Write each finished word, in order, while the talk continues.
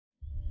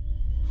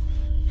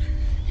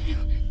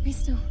Be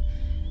still.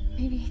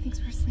 Maybe he thinks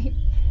we're asleep.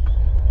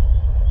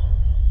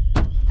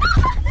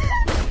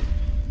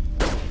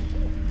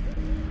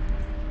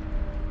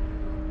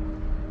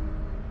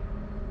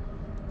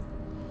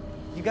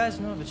 You guys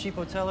know of a cheap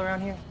hotel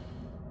around here?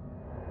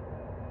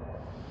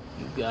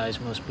 You guys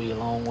must be a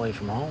long way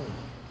from home.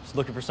 Just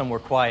looking for somewhere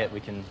quiet we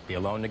can be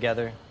alone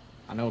together.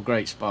 I know a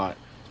great spot.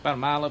 It's about a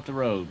mile up the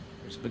road.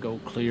 There's a big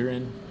old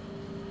clearing,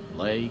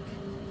 lake,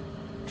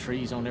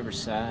 trees on every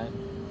side.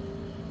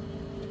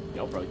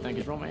 Y'all probably think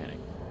it's romantic.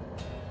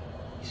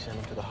 You sent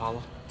him to the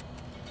Hollow?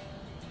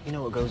 You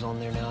know what goes on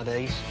there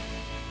nowadays?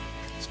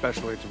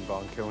 Special Agent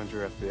Von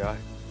Killinger, FBI.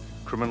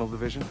 Criminal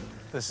Division.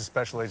 This is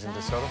Special Agent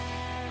DeSoto.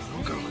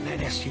 Little girl in that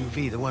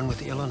SUV, the one with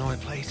the Illinois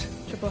plate.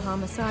 Triple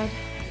homicide.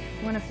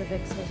 One of the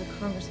Vicks was a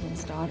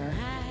congressman's daughter.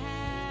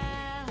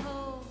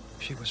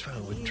 She was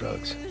found with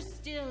drugs.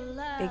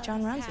 Big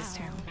John runs this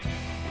town. We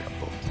are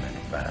both men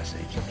advise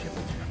Agent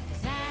Killinger.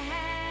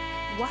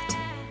 What?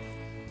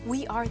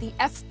 We are the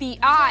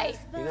FBI.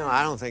 You know,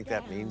 I don't think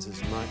that means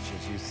as much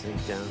as you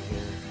think down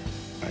here.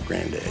 My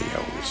granddaddy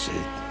always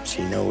said,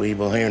 see no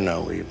evil, hear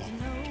no evil.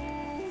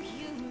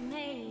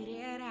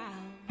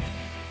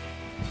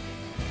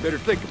 Better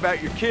think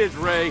about your kids,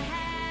 Ray.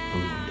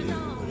 I'm gonna do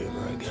whatever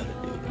I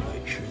gotta do to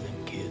make sure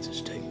them kids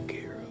is taken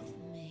care of.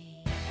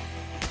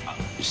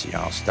 You see,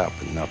 I'll stop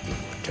at nothing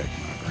to protect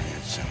my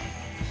grandson.